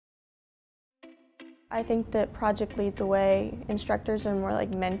I think that Project Lead the Way instructors are more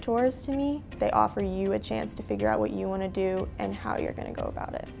like mentors to me. They offer you a chance to figure out what you want to do and how you're going to go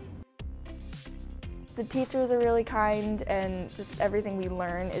about it. The teachers are really kind, and just everything we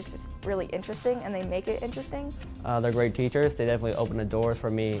learn is just really interesting, and they make it interesting. They're great teachers. They definitely open the doors for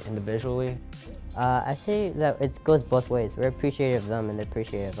me individually. I say that it goes both ways. We're appreciative of them and they're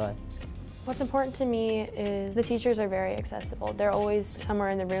appreciative of us. What's important to me is the teachers are very accessible. They're always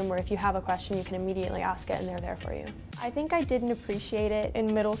somewhere in the room where if you have a question, you can immediately ask it and they're there for you. I think I didn't appreciate it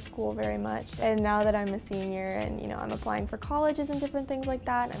in middle school very much, and now that I'm a senior and I'm applying for colleges and different things like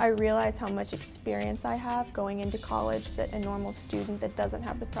that, I realize how much experience I have going into college that a normal student that doesn't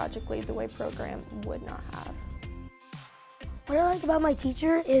have the Project Lead the Way program would not have. What I like about my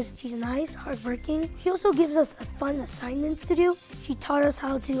teacher is she's nice, hardworking. She also gives us fun assignments to do. She taught us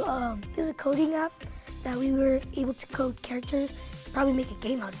how to use a coding app that we were able to code characters, probably make a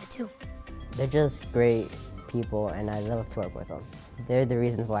game out of it too. They're just great people and I love to work with them. They're the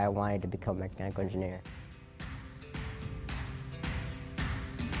reasons why I wanted to become a mechanical engineer.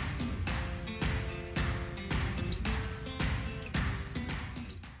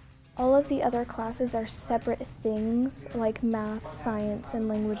 All of the other classes are separate things like math, science, and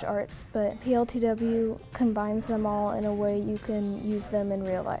language arts, but PLTW combines them all in a way you can use them in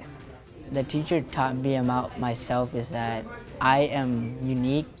real life. The teacher taught me about myself is that I am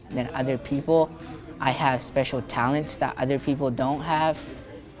unique than other people. I have special talents that other people don't have,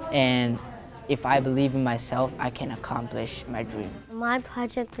 and if I believe in myself, I can accomplish my dream. My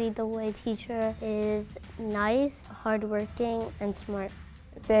Project Lead the Way teacher is nice, hardworking, and smart.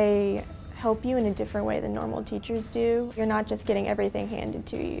 They help you in a different way than normal teachers do. You're not just getting everything handed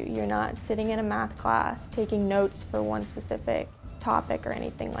to you. You're not sitting in a math class taking notes for one specific topic or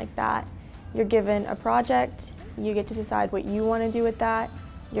anything like that. You're given a project, you get to decide what you want to do with that.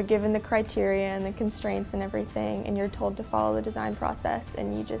 You're given the criteria and the constraints and everything, and you're told to follow the design process,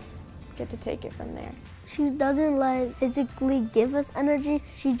 and you just get to take it from there. She doesn't physically give us energy,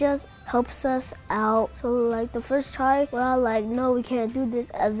 she just helps us out. So the first try, we're all no, we can't do this,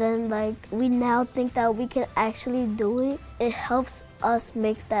 and then we now think that we can actually do it. It helps us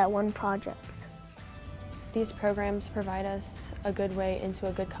make that one project. These programs provide us a good way into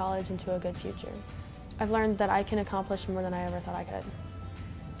a good college, into a good future. I've learned that I can accomplish more than I ever thought I could.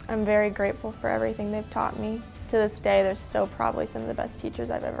 I'm very grateful for everything they've taught me. To this day, they're still probably some of the best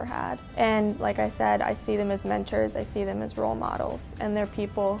teachers I've ever had. And like I said, I see them as mentors, I see them as role models, and they're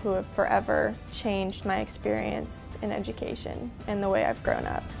people who have forever changed my experience in education and the way I've grown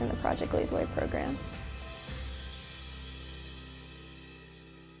up in the Project Lead the Way program.